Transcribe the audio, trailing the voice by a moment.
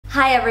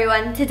Hi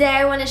everyone, today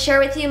I want to share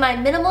with you my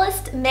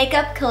minimalist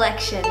makeup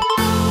collection.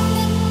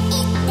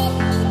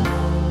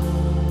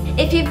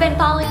 If you've been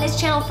following this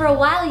channel for a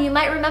while, you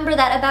might remember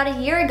that about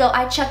a year ago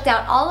I chucked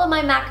out all of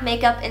my MAC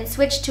makeup and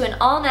switched to an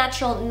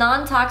all-natural,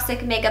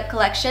 non-toxic makeup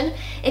collection.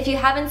 If you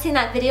haven't seen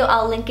that video,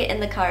 I'll link it in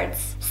the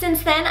cards.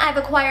 Since then, I've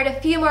acquired a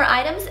few more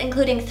items,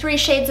 including 3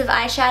 shades of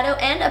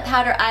eyeshadow and a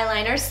powder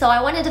eyeliner, so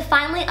I wanted to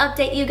finally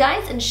update you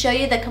guys and show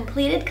you the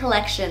completed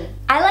collection.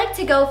 I like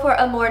to go for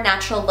a more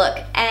natural look,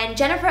 and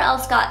Jennifer L.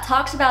 Scott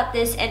talks about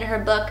this in her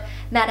book,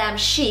 Madame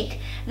Chic,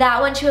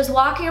 that when she was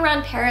walking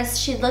around Paris,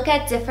 she'd look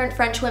at different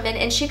French women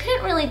and she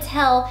couldn't really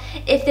tell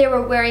if they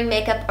were wearing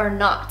makeup or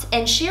not,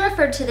 and she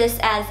referred to this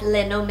as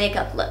le no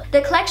makeup look.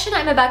 The collection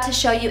I'm about to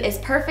show you is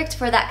perfect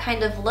for that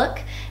kind of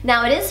look.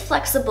 Now it is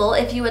flexible.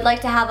 If you would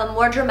like to have a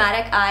more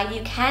dramatic eye,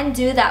 you can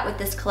do that with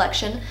this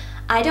collection.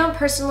 I don't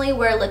personally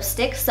wear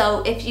lipstick,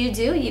 so if you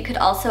do, you could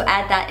also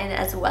add that in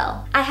as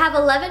well. I have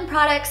 11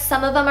 products,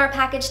 some of them are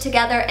packaged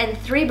together, and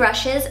 3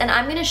 brushes, and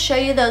I'm going to show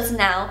you those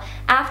now.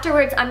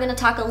 Afterwards, I'm going to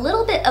talk a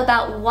little bit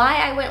about why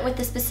I went with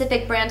the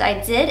specific brand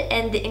I did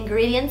and the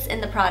ingredients in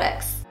the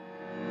products.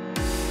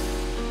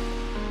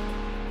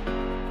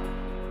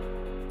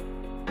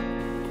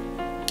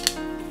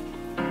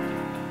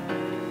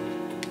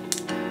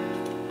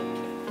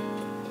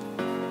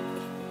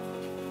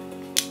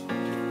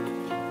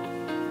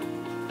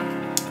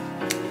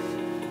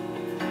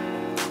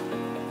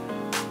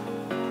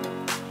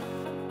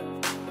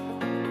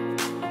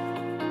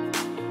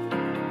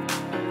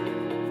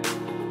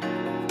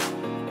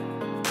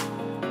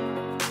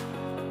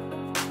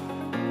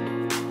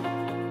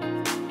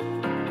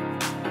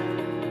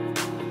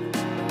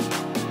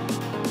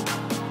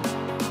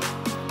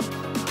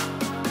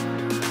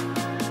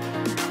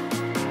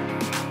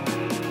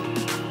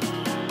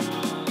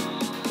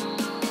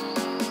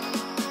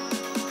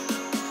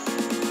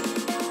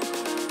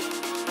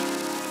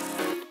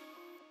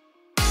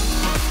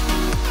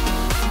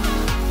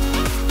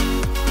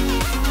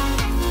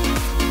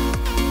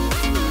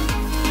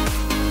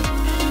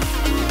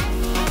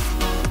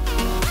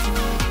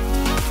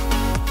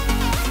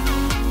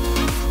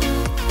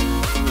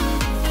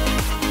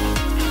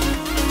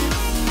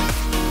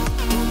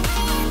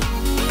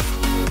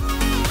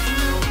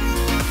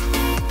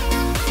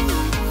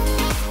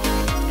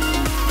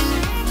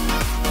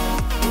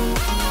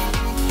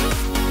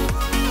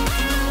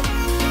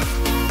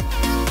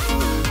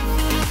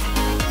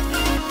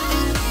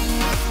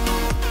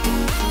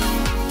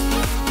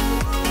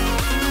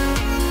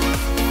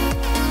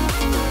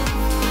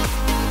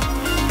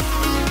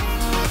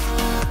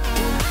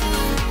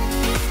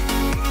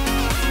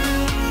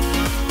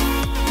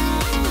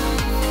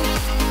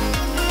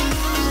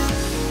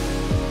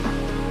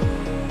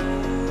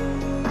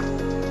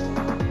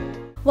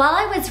 While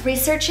I was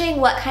researching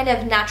what kind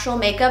of natural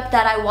makeup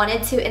that I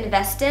wanted to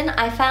invest in,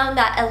 I found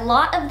that a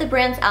lot of the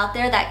brands out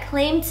there that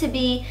claim to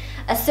be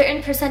a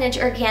certain percentage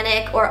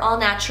organic or all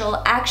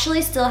natural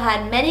actually still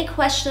had many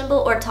questionable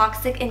or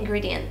toxic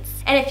ingredients.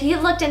 And if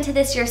you've looked into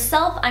this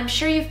yourself, I'm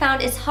sure you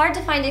found it's hard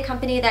to find a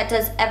company that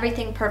does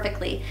everything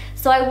perfectly.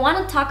 So I want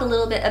to talk a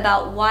little bit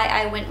about why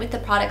I went with the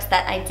products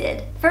that I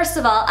did. First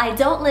of all, I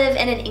don't live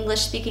in an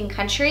English-speaking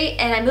country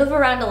and I move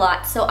around a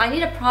lot, so I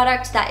need a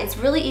product that is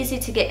really easy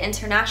to get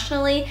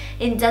internationally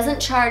and doesn't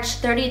charge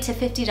 $30 to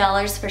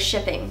 $50 for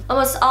shipping.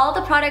 Almost all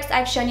the products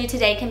I've shown you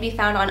today can be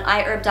found on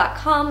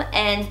iherb.com,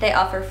 and they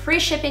offer free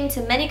shipping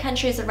to many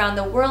countries around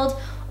the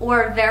world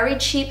or very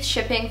cheap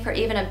shipping for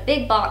even a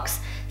big box.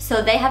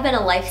 So they have been a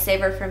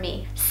lifesaver for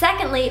me.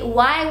 Secondly,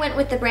 why I went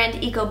with the brand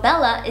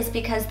EcoBella is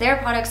because their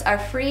products are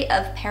free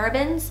of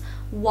parabens,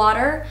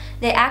 water,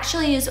 they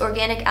actually use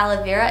organic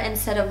aloe vera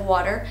instead of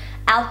water,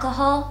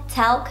 alcohol,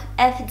 talc,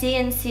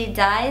 FD&C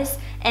dyes,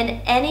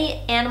 and any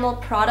animal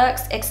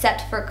products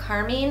except for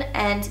carmine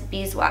and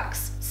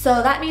beeswax.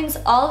 So that means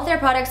all of their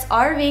products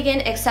are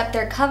vegan except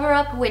their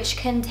cover-up, which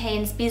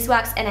contains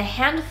beeswax, and a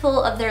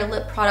handful of their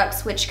lip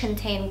products which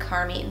contain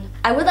carmine.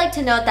 I would like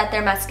to note that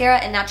their mascara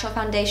and natural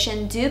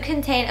foundation do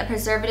contain a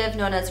preservative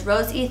known as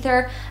rose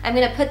ether. I'm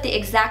going to put the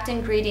exact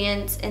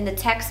ingredients in the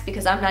text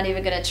because I'm not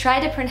even going to try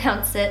to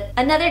pronounce it.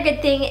 Another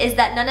good thing is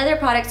that none of their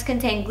products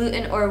contain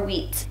gluten or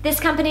wheat. This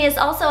company is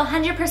also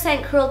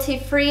 100%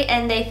 cruelty-free,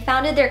 and they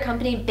founded their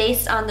company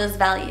based on those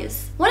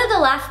values. One of the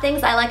last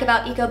things I like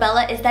about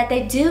EcoBella is that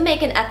they do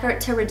make an effort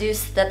to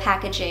reduce the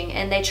packaging,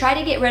 and they try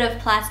to get rid of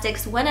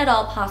plastics when at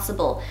all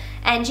possible.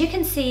 And you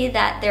can see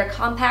that their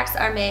compacts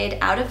are made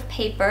out of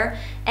paper,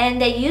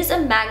 and they use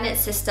a magnet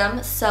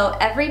system, so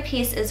every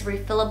piece is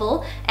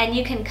refillable and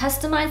you can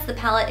customize the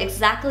palette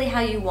exactly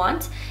how you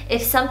want.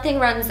 If something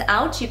runs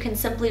out, you can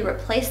simply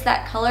replace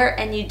that color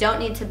and you don't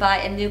need to buy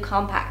a new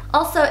compact.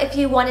 Also, if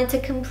you wanted to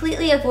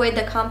completely avoid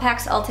the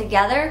compacts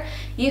altogether,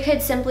 you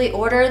could simply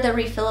order the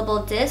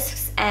refillable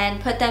discs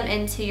and put them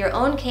into your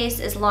own case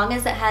as long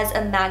as it has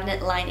a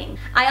magnet lining.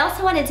 I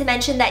also wanted to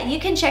mention that you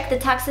can check the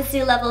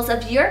toxicity levels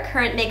of your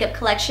current makeup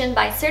collection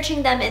by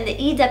searching them in the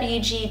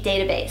EWG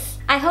database.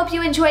 I hope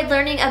you enjoyed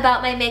learning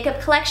about my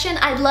makeup collection.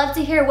 I'd love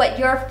to hear what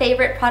your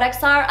favorite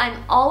products are.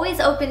 I'm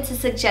always open to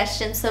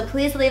suggestions, so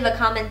please leave a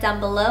comment down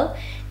below.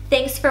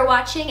 Thanks for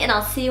watching, and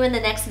I'll see you in the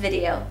next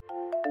video.